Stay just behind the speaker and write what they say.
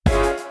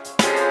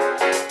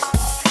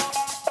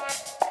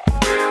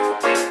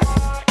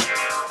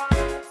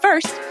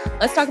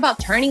Let's talk about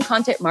turning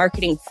content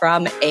marketing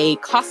from a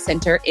cost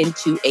center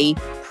into a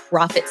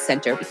profit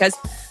center, because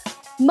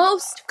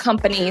most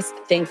companies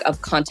think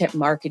of content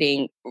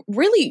marketing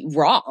really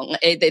wrong.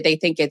 They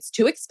think it's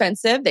too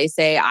expensive. They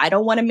say, I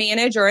don't want to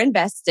manage or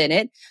invest in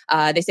it.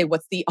 They say,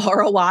 what's the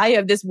ROI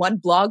of this one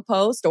blog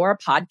post or a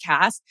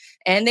podcast?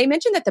 And they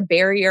mention that the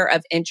barrier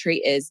of entry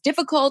is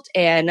difficult.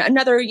 And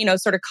another,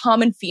 sort of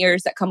common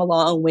fears that come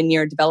along when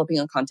you're developing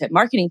a content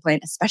marketing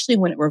plan, especially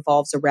when it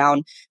revolves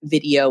around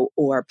video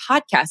or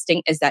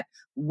podcasting, is that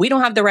we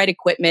don't have the right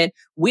equipment,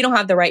 we don't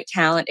have the right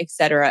talent, et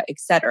cetera, et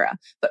cetera.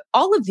 But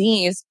all of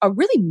these are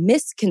really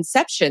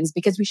misconceptions,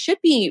 because we should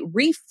be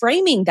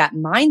reframing that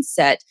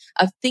mindset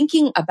of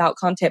thinking about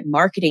content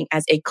marketing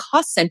as a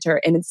cost center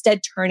and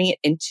instead turning it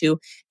into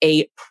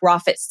a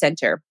profit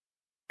center.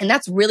 And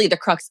that's really the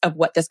crux of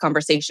what this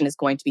conversation is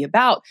going to be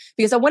about,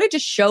 because I wanted to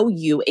show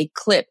you a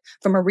clip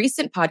from a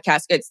recent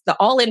podcast. It's the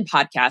All In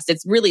podcast.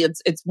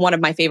 It's one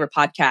of my favorite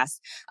podcasts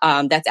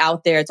that's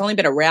out there. It's only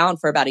been around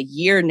for about a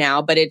year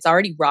now, but it's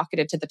already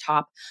rocketed to the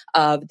top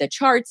of the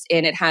charts.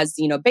 And it has,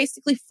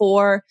 basically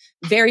 4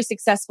 very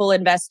successful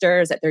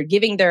investors that they're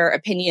giving their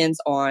opinions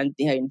on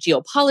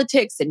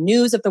geopolitics and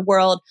news of the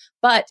world.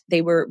 But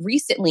they were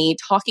recently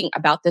talking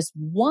about this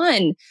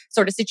one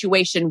sort of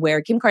situation where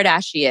Kim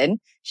Kardashian,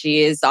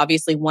 she is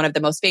obviously one of the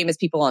most famous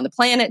people on the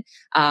planet.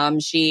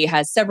 She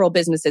has several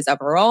businesses of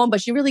her own,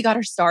 but she really got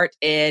her start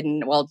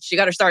in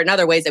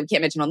other ways that we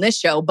can't mention on this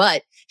show,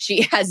 but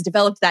she has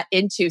developed that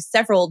into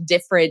several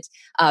different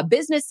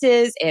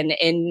businesses and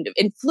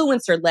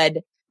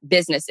influencer-led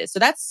businesses. So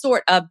that's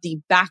sort of the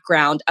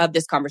background of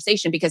this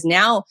conversation, because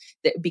now,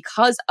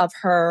 because of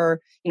her,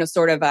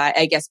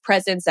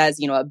 presence as,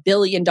 a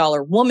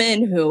billion-dollar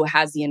woman who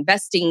has the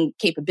investing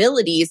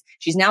capabilities,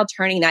 she's now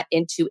turning that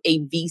into a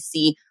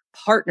VC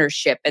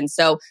partnership. And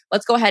so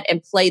let's go ahead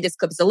and play this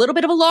clip. It's a little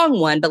bit of a long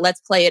one, but let's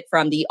play it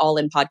from the All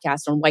In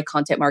podcast on why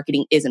content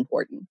marketing is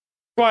important.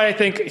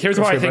 Here's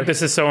why I think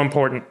this is so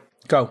important.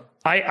 Go.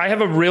 I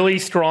have a really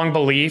strong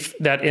belief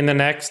that in the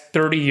next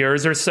 30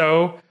 years or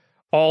so,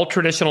 all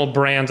traditional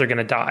brands are going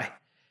to die.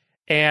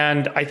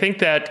 And I think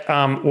that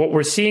what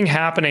we're seeing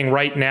happening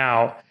right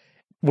now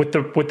with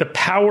the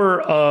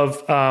power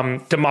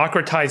of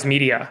democratized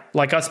media,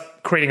 like us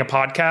creating a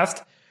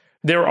podcast,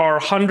 there are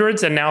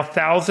hundreds and now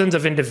thousands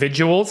of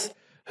individuals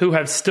who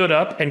have stood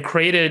up and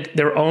created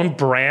their own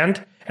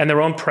brand and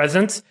their own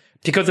presence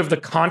because of the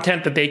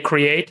content that they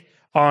create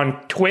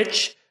on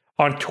Twitch,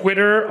 on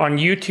Twitter, on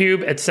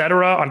YouTube,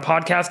 etc., on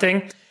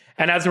podcasting.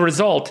 And as a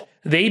result,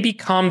 they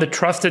become the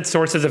trusted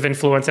sources of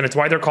influence, and it's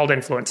why they're called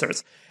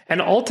influencers.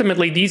 And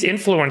ultimately, these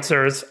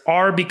influencers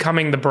are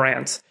becoming the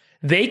brands.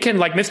 They can,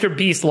 like Mr.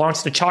 Beast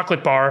launched a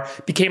chocolate bar,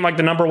 became like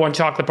the #1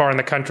 chocolate bar in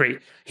the country.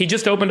 He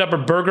just opened up a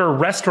burger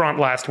restaurant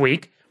last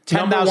week.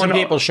 10,000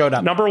 people showed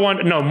up.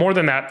 No, more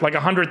than that, like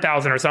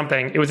 100,000 or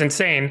something. It was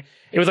insane.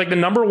 It was like the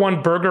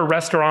 #1 burger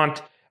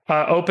restaurant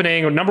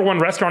opening, or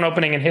 #1 restaurant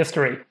opening in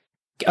history.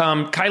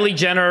 Kylie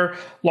Jenner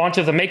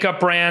launches a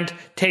makeup brand,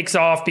 takes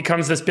off,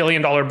 becomes this $1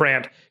 billion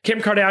brand. Kim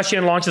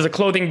Kardashian launches a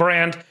clothing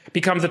brand,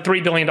 becomes a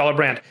 $3 billion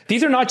brand.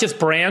 These are not just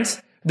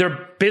brands,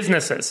 they're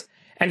businesses.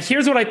 And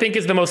here's what I think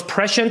is the most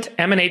prescient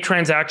M&A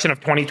transaction of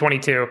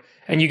 2022.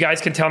 And you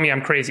guys can tell me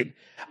I'm crazy.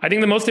 I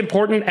think the most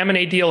important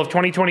M&A deal of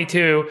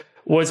 2022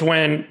 was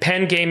when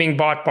Penn Gaming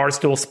bought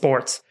Barstool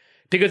Sports,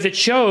 because it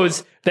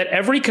shows that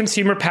every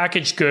consumer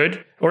packaged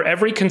good or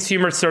every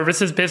consumer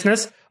services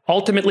business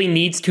ultimately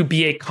needs to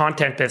be a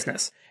content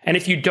business. And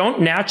if you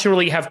don't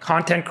naturally have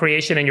content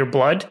creation in your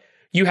blood,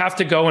 you have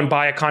to go and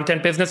buy a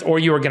content business or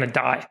you are going to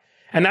die.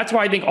 And that's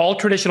why I think all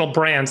traditional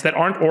brands that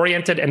aren't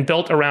oriented and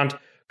built around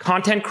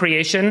content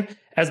creation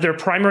as their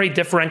primary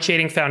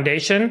differentiating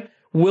foundation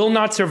will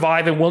not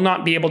survive and will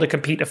not be able to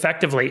compete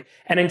effectively.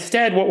 And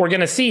instead, what we're going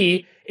to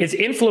see is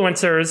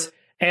influencers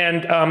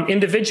and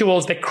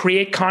individuals that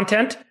create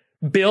content,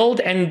 build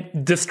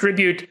and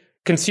distribute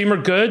consumer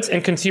goods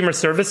and consumer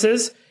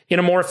services in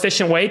a more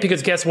efficient way,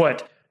 because guess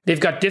what? They've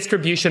got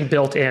distribution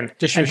built in.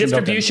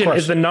 Distribution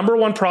is the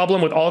 #1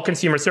 problem with all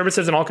consumer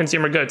services and all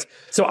consumer goods.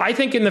 So I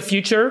think in the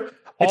future,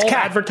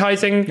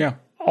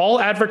 all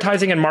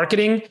advertising and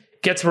marketing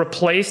gets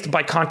replaced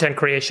by content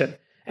creation.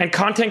 And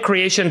content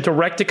creation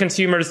direct to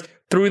consumers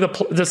through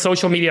the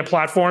social media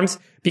platforms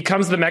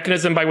becomes the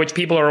mechanism by which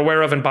people are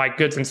aware of and buy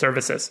goods and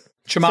services.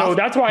 Chamath, so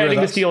that's why I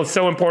think this deal is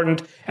so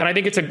important. And I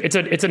think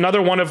it's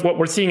another one of what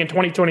we're seeing in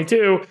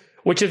 2022,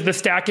 which is the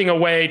stacking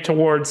away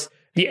towards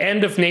the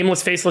end of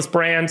nameless, faceless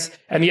brands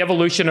and the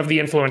evolution of the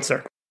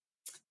influencer.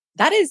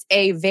 That is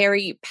a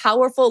very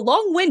powerful,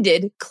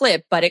 long-winded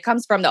clip, but it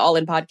comes from the All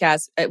In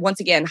podcast.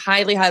 Once again,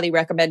 highly, highly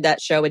recommend that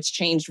show. It's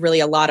changed really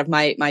a lot of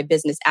my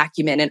business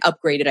acumen and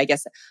upgraded, I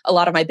guess, a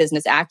lot of my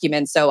business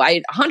acumen. So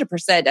I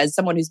 100%, as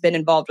someone who's been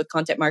involved with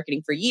content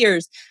marketing for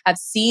years, have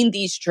seen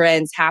these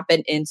trends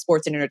happen in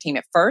sports and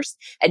entertainment first.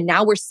 And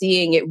now we're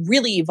seeing it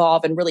really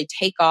evolve and really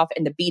take off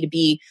in the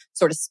B2B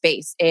sort of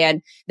space.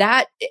 And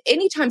that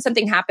anytime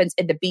something happens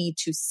in the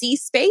B2C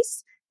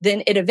space,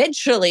 then it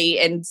eventually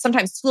and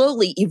sometimes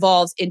slowly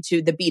evolves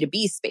into the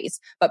B2B space.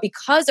 But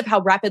because of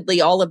how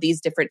rapidly all of these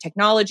different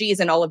technologies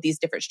and all of these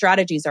different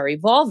strategies are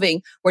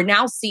evolving, we're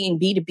now seeing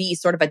B2B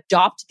sort of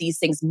adopt these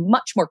things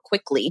much more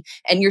quickly.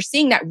 And you're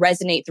seeing that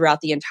resonate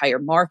throughout the entire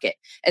market.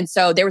 And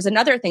so there was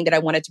another thing that I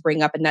wanted to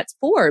bring up, and that's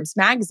Forbes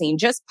magazine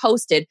just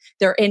posted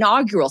their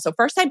inaugural, so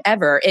first time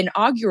ever,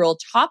 inaugural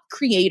top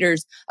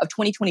creators of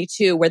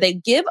 2022, where they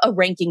give a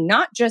ranking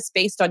not just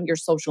based on your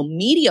social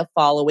media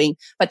following,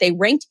 but they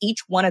ranked each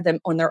one of them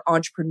on their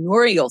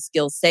entrepreneurial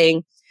skills,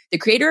 saying, the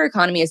creator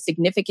economy is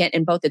significant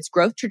in both its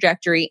growth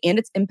trajectory and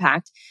its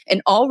impact,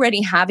 and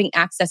already having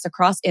access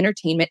across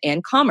entertainment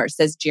and commerce,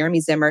 says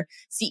Jeremy Zimmer,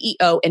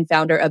 CEO and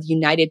founder of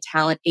United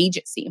Talent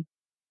Agency.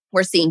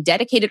 We're seeing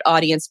dedicated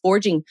audience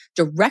forging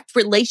direct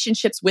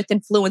relationships with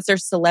influencers,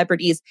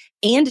 celebrities,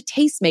 and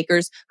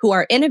tastemakers who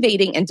are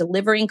innovating and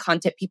delivering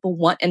content people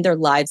want in their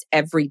lives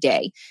every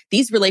day.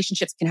 These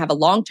relationships can have a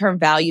long-term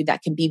value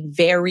that can be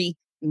very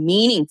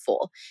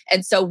meaningful.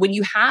 And so when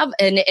you have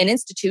an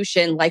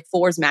institution like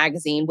Forbes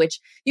magazine, which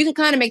you can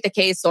kind of make the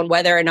case on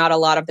whether or not a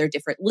lot of their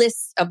different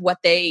lists of what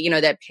they,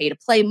 that pay to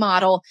play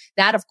model,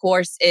 that of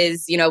course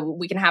is,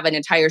 we can have an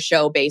entire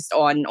show based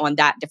on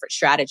that different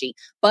strategy.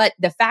 But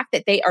the fact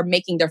that they are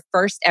making their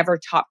first ever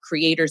top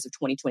creators of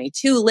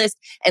 2022 list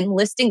and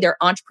listing their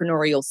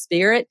entrepreneurial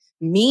spirit,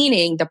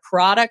 meaning the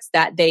products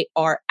that they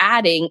are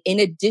adding in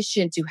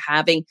addition to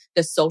having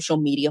the social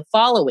media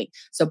following.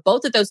 So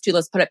both of those two,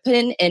 let's put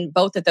in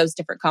both of those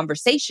different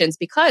conversations,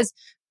 because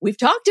we've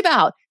talked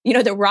about,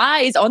 the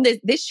rise on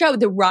this show,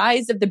 the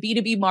rise of the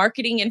B2B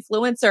marketing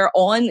influencer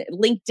on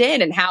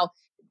LinkedIn, and how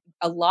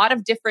a lot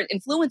of different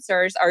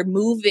influencers are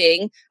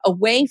moving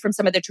away from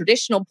some of the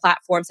traditional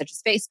platforms such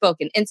as Facebook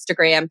and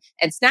Instagram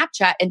and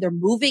Snapchat, and they're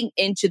moving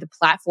into the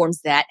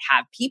platforms that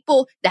have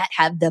people that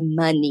have the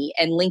money.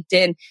 And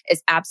LinkedIn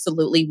is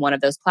absolutely one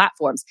of those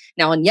platforms.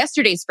 Now, on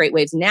yesterday's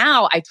FreightWaves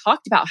Now, I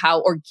talked about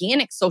how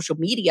organic social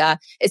media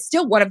is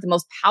still one of the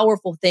most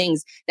powerful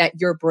things that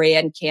your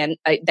brand can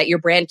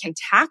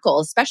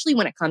tackle, especially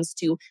when it comes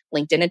to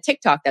LinkedIn and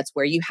TikTok. That's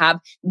where you have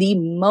the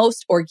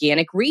most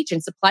organic reach,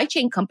 and supply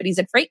chain companies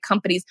and freight companies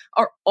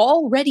are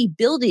already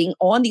building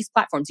on these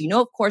platforms.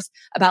 Of course,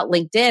 about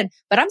LinkedIn,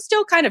 but I'm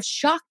still kind of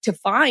shocked to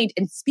find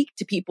and speak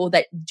to people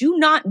that do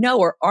not know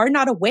or are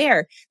not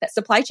aware that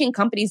supply chain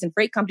companies and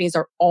freight companies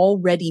are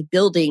already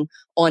building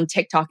on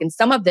TikTok. And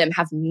some of them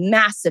have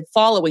massive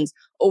followings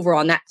over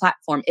on that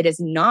platform. It is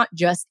not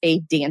just a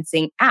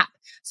dancing app.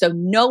 So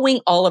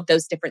knowing all of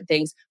those different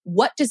things,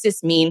 what does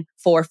this mean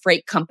for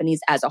freight companies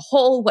as a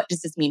whole? What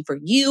does this mean for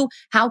you?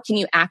 How can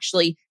you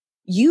actually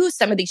use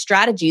some of these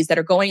strategies that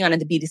are going on in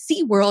the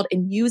B2C world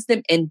and use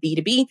them in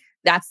B2B?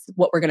 That's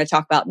what we're going to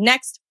talk about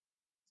next.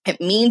 It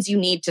means you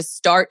need to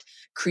start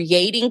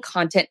creating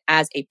content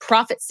as a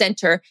profit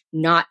center,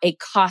 not a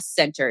cost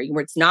center,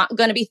 where it's not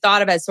going to be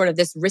thought of as sort of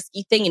this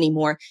risky thing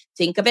anymore.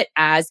 Think of it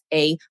as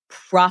a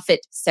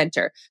profit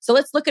center. So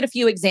let's look at a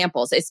few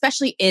examples,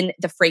 especially in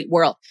the freight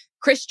world.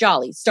 Chris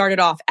Jolly started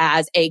off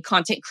as a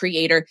content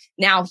creator.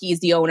 Now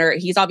he's the owner.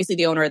 He's obviously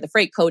the owner of the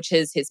Freight Coach,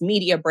 his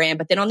media brand.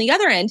 But then on the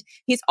other end,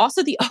 he's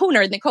also the owner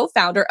and the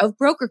co-founder of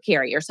Broker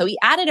Carrier. So he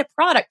added a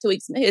product to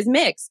his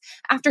mix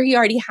after he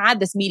already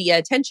had this media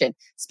attention.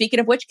 Speaking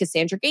of which,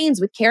 Cassandra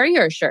Gaines with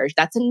Carrier Assurance,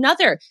 that's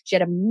another. She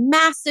had a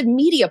massive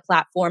media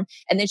platform,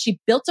 and then she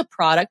built a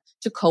product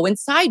to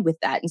coincide with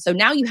that. And so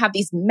now you have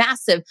these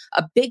massive,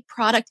 a big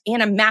product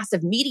and a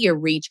massive media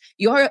reach.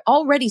 You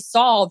already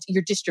solved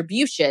your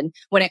distribution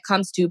when it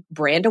comes to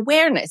brand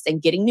awareness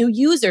and getting new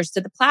users to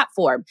the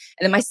platform.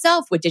 And then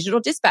myself with Digital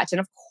Dispatch.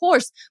 And of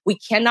course, we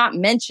cannot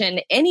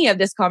mention any of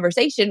this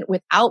conversation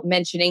without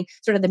mentioning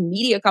sort of the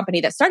media company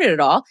that started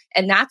it all.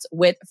 And that's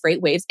with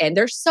FreightWaves and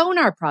their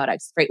Sonar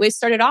products. FreightWaves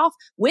started off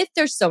with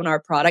their Sonar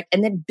product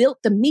and then built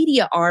the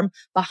media arm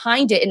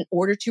behind it in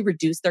order to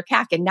reduce their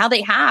CAC. And now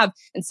they have,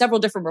 in several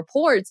different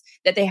reports,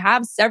 that they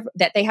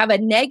have a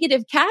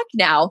negative CAC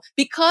now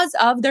because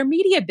of their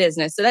media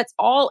business. So that's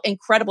all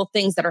incredible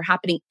things that are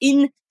happening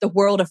in the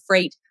world of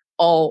freight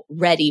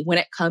already when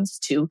it comes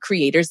to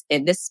creators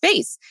in this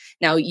space.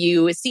 Now,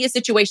 you see a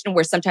situation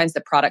where sometimes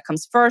the product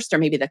comes first or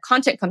maybe the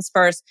content comes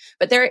first,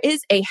 but there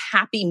is a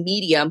happy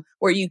medium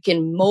where you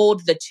can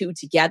mold the two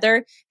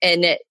together,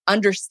 and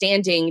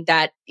understanding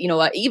that,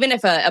 even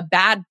if a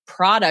bad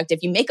product,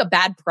 if you make a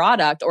bad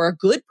product or a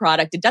good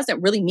product, it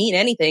doesn't really mean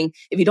anything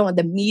if you don't have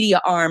the media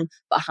arm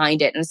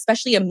behind it, and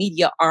especially a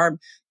media arm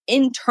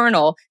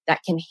internal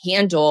that can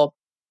handle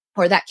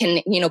or that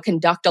can,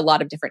 conduct a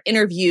lot of different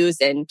interviews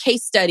and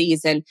case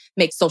studies and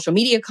make social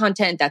media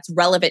content that's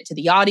relevant to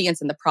the audience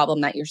and the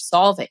problem that you're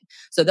solving.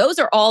 So those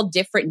are all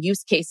different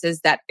use cases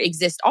that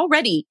exist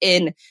already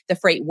in the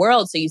freight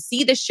world. So you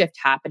see this shift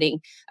happening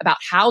about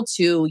how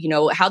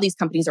these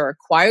companies are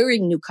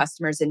acquiring new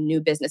customers and new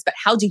business, but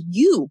how do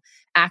you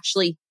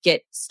actually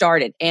get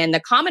started. And the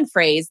common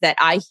phrase that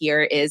I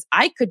hear is,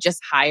 I could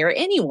just hire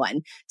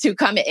anyone to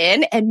come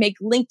in and make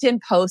LinkedIn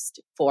posts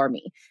for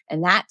me.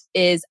 And that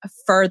is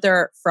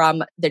further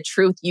from the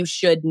truth. You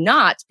should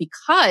not,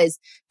 because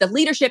the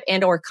leadership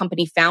and or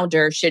company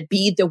founder should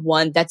be the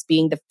one that's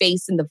being the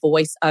face and the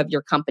voice of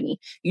your company.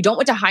 You don't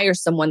want to hire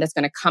someone that's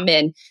going to come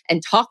in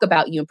and talk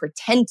about you and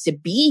pretend to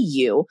be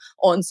you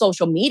on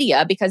social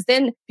media, because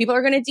then people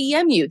are going to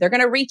DM you. They're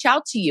going to reach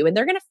out to you and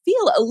they're going to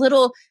feel a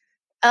little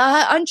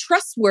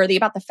untrustworthy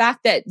about the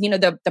fact that,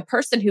 the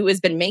person who has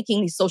been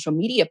making these social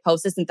media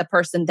posts isn't the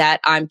person that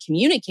I'm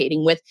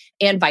communicating with,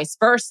 and vice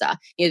versa.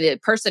 The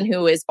person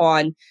who is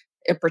on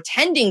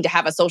pretending to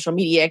have a social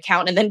media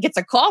account and then gets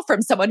a call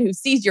from someone who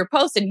sees your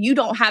post and you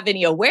don't have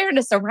any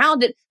awareness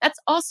around it, that's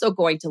also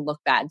going to look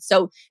bad.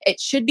 So it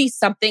should be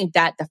something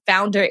that the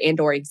founder and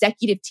or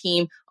executive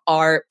team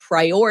are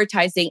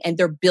prioritizing, and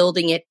they're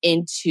building it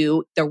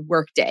into their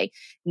workday.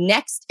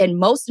 Next and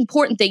most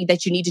important thing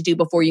that you need to do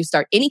before you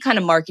start any kind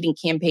of marketing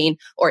campaign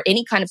or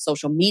any kind of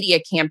social media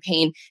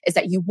campaign is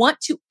that you want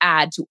to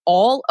add to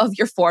all of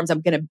your forms. I'm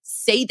going to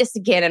say this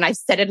again, and I've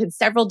said it in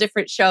several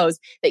different shows,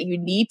 that you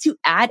need to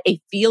add a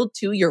field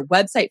to your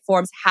website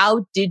forms.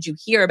 How did you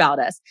hear about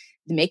us?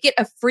 Make it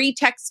a free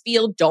text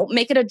field. Don't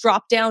make it a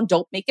drop down.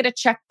 Don't make it a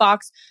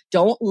checkbox.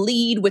 Don't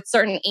lead with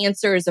certain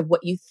answers of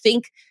what you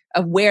think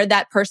of where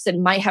that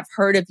person might have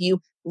heard of you.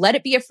 Let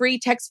it be a free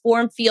text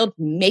form field.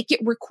 Make it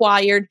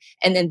required.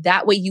 And then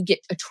that way you get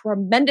a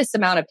tremendous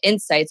amount of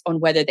insights on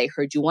whether they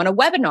heard you on a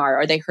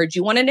webinar or they heard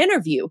you on an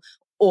interview,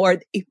 or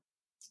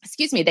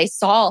they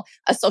saw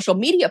a social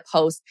media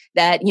post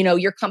that,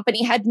 your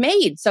company had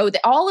made. So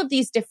all of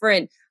these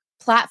different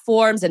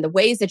platforms and the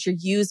ways that you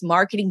use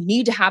marketing, you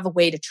need to have a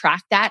way to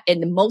track that.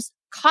 And the most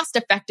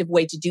cost-effective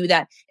way to do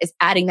that is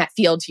adding that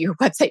field to your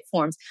website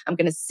forms. I'm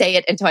going to say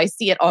it until I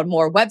see it on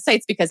more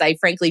websites, because I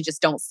frankly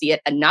just don't see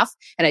it enough,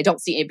 and I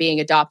don't see it being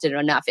adopted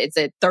enough. It's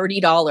a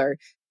 $30.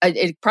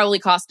 It probably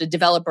cost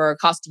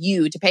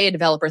you to pay a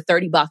developer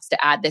 $30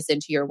 to add this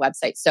into your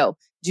website. So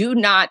do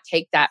not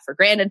take that for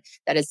granted.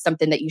 That is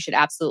something that you should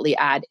absolutely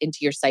add into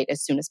your site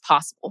as soon as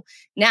possible.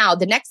 Now,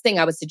 the next thing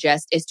I would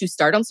suggest is to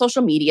start on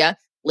social media.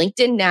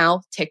 LinkedIn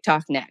now,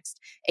 TikTok next.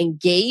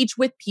 Engage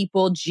with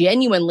people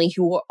genuinely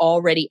who are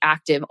already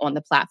active on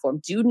the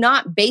platform. Do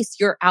not base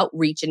your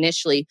outreach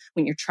initially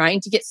when you're trying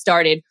to get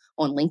started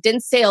on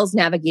LinkedIn Sales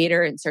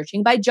Navigator and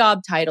searching by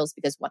job titles,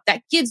 because what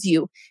that gives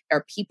you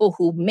are people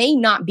who may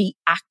not be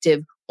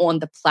active on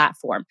the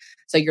platform.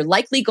 So you're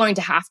likely going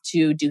to have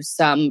to do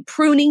some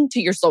pruning to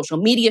your social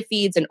media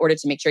feeds in order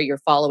to make sure you're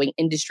following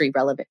industry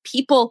relevant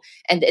people.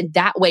 And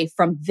that way,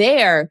 from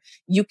there,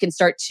 you can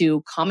start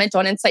to comment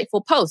on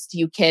insightful posts.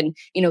 You can,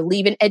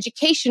 leave an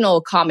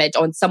educational comment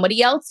on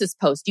somebody else's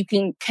post. You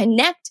can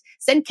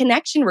send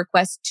connection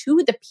requests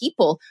to the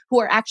people who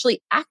are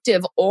actually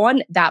active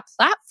on that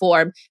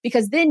platform,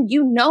 because then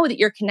you know that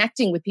you're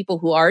connecting with people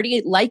who are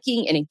already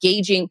liking and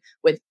engaging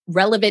with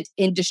relevant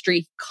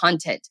industry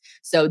content.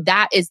 So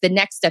that is the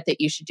next step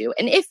that you should do.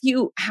 And if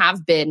you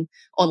have been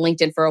on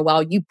LinkedIn for a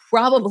while,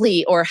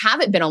 or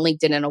haven't been on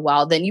LinkedIn in a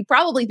while, then you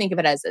probably think of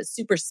it as a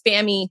super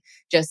spammy,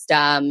 just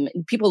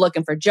people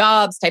looking for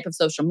jobs type of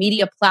social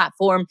media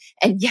platform.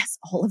 And yes,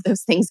 all of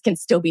those things can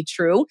still be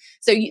true.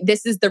 So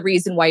this is the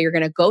reason why you're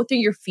going to go through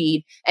your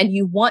feed, and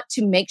you want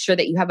to make sure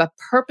that you have a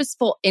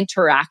purposeful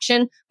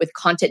interaction with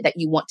content that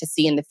you want to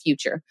see in the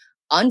future.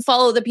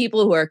 Unfollow the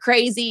people who are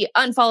crazy,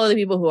 unfollow the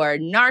people who are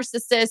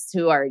narcissists,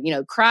 who are,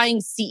 crying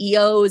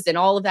CEOs and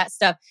all of that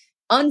stuff.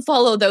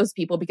 Unfollow those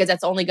people, because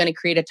that's only going to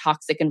create a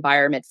toxic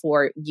environment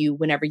for you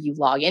whenever you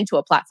log into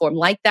a platform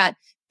like that.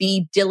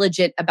 Be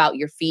diligent about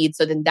your feed,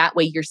 so then that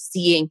way you're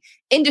seeing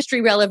industry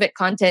relevant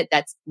content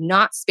that's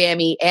not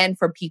spammy and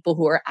for people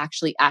who are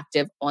actually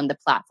active on the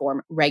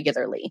platform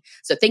regularly.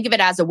 So think of it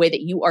as a way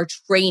that you are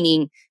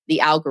training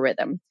the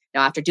algorithm.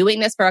 Now, after doing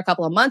this for a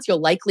couple of months,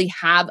 you'll likely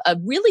have a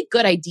really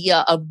good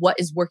idea of what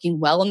is working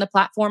well on the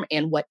platform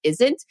and what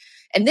isn't.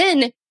 And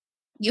then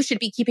you should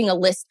be keeping a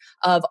list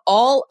of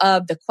all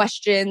of the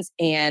questions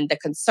and the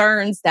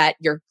concerns that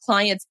your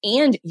clients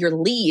and your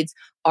leads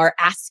are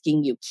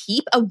asking you.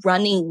 Keep a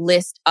running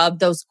list of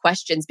those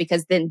questions,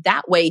 because then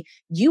that way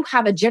you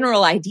have a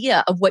general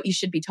idea of what you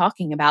should be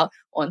talking about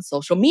on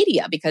social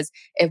media. Because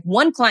if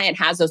one client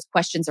has those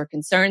questions or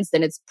concerns,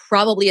 then it's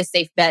probably a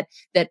safe bet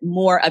that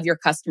more of your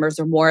customers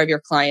or more of your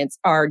clients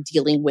are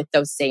dealing with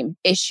those same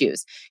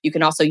issues. You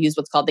can also use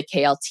what's called the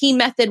KLT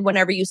method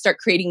whenever you start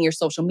creating your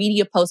social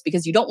media posts,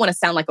 because you don't want to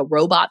sound like a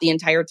robot the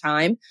entire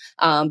time.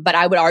 But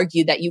I would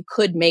argue that you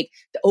could make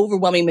the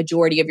overwhelming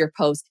majority of your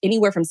posts,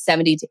 anywhere from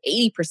 70 to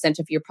 80%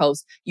 of your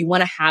posts, you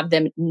want to have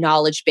them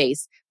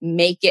knowledge-based.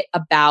 Make it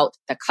about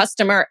the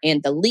customer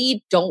and the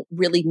lead. Don't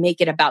really make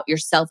it about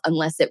yourself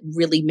unless it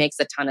really makes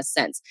a ton of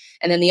sense.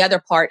 And then the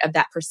other part of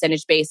that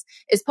percentage base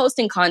is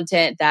posting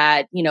content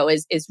that,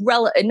 is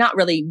not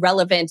really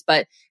relevant,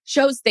 but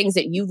shows things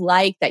that you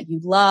like, that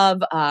you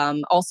love.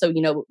 Also,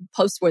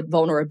 posts with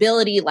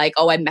vulnerability, like,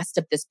 oh, I messed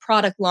up this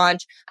product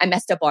launch. I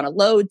messed up on a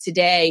load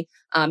today.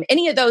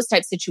 Any of those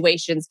type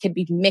situations can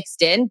be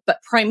mixed in,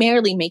 but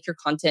primarily make your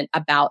content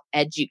about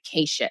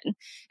education.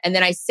 And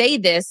then I say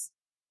this,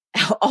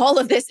 all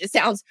of this, it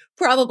sounds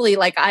probably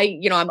like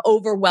I'm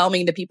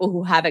overwhelming the people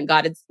who haven't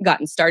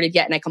gotten started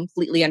yet. And I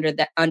completely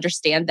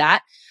understand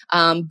that.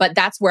 But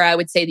that's where I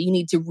would say that you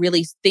need to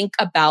really think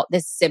about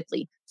this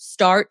simply.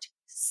 Start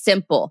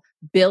simple.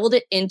 Build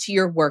it into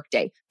your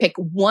workday. Pick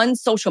one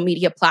social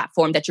media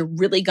platform that you're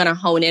really going to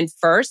hone in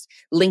first.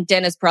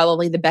 LinkedIn is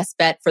probably the best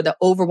bet for the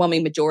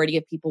overwhelming majority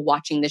of people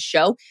watching this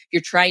show. If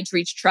you're trying to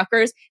reach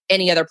truckers,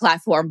 any other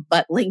platform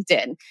but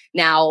LinkedIn.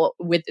 Now,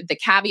 with the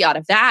caveat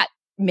of that,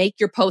 make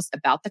your post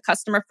about the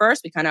customer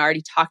first. We kind of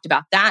already talked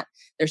about that.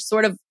 There's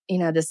sort of,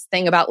 this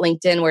thing about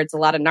LinkedIn where it's a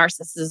lot of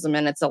narcissism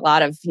and it's a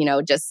lot of,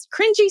 just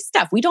cringy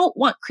stuff. We don't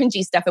want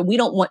cringy stuff, and we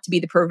don't want to be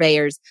the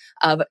purveyors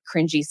of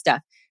cringy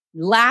stuff.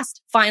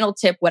 Last final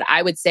tip, what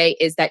I would say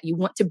is that you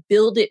want to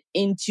build it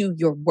into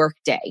your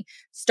workday.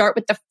 Start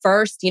with the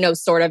first, 30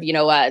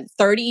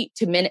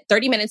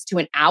 minutes to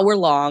an hour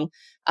long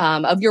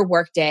of your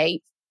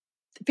workday.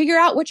 Figure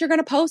out what you're going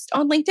to post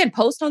on LinkedIn,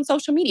 post on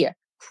social media,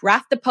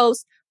 craft the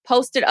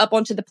post it up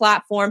onto the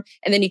platform,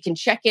 and then you can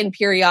check in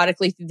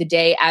periodically through the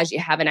day as you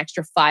have an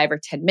extra 5 or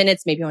 10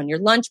 minutes, maybe on your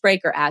lunch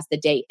break or as the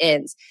day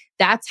ends.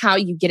 That's how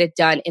you get it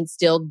done and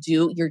still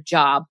do your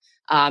job.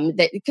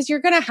 Because you're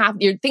going to have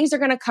your things are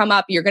going to come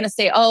up. You're going to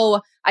say,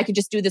 oh, I could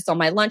just do this on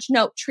my lunch.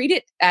 No, treat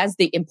it as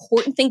the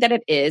important thing that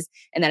it is,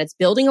 and that it's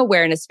building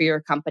awareness for your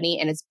company,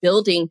 and it's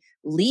building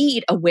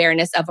lead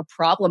awareness of a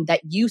problem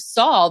that you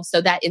solve, so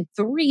that in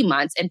 3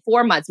 months and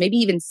 4 months, maybe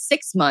even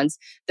 6 months,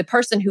 the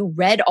person who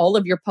read all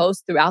of your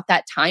posts throughout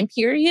that time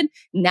period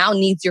now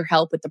needs your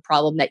help with the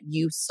problem that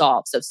you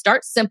solve. So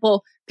start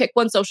simple, pick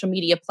one social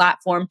media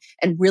platform,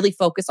 and really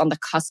focus on the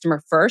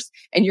customer first.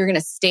 And you're going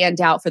to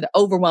stand out for the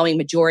overwhelming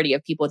majority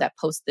of people that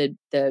post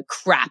the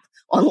crap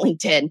on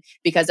LinkedIn,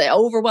 because the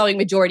overwhelming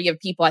majority of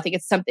people, I think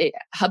it's something,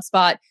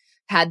 HubSpot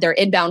had their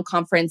inbound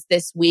conference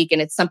this week,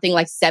 and it's something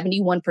like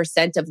 71%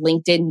 of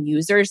LinkedIn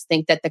users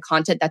think that the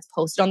content that's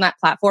posted on that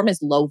platform is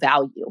low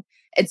value.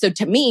 And so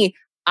to me,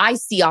 I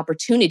see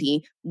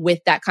opportunity with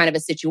that kind of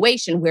a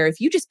situation where if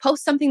you just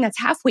post something that's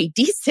halfway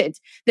decent,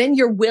 then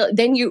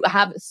you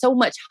have so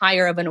much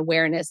higher of an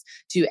awareness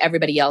to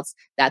everybody else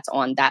that's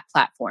on that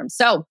platform.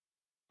 So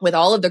with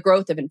all of the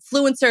growth of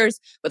influencers,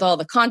 with all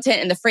the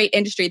content in the freight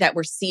industry that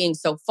we're seeing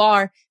so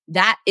far,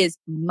 that is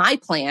my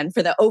plan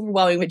for the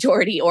overwhelming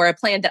majority, or a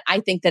plan that I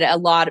think that a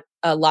lot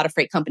of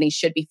freight companies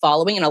should be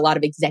following, and a lot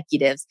of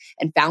executives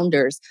and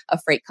founders of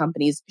freight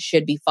companies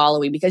should be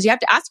following. Because you have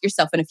to ask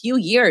yourself, in a few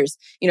years,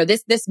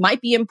 this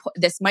might be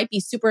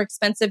super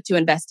expensive to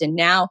invest in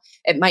now.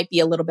 It might be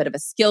a little bit of a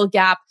skill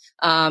gap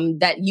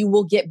that you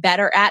will get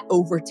better at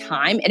over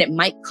time, and it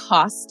might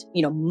cost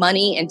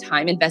money and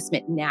time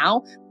investment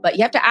now. But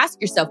you have to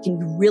ask yourself, can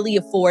you really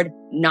afford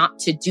not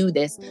to do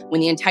this when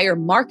the entire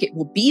market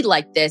will be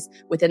like this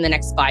within the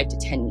next 5 to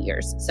 10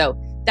 years?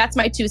 So that's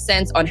my 2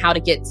 cents on how to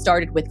get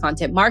started with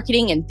content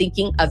marketing and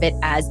thinking of it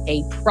as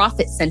a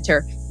profit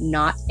center,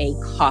 not a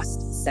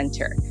cost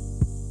center.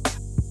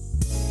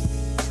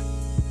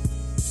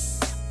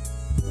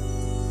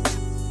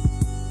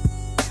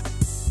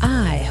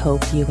 I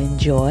hope you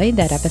enjoyed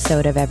that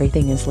episode of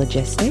Everything is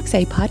Logistics,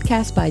 a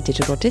podcast by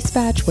Digital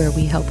Dispatch where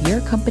we help your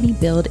company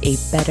build a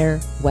better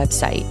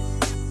website.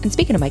 And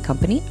speaking of my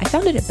company, I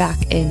founded it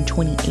back in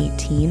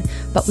 2018,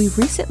 but we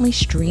recently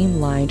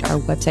streamlined our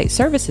website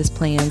services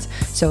plans.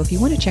 So if you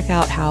want to check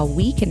out how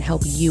we can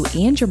help you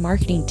and your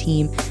marketing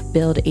team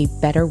build a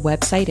better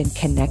website and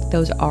connect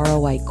those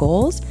ROI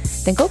goals,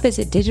 then go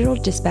visit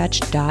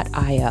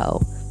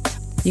digitaldispatch.io.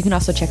 You can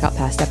also check out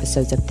past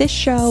episodes of this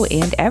show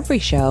and every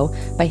show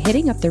by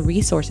hitting up the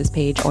resources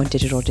page on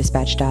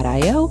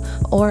digitaldispatch.io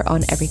or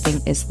on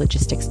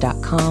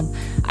everythingislogistics.com.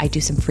 I do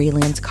some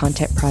freelance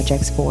content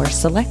projects for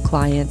select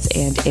clients,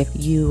 and if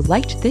you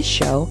liked this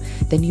show,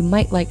 then you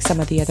might like some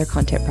of the other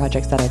content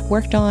projects that I've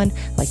worked on,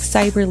 like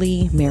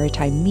Cyberly,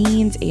 Maritime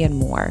Means, and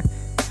more.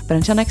 But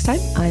until next time,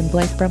 I'm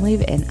Blythe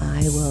Brumleve, and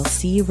I will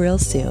see you real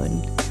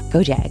soon.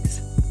 Go Jags!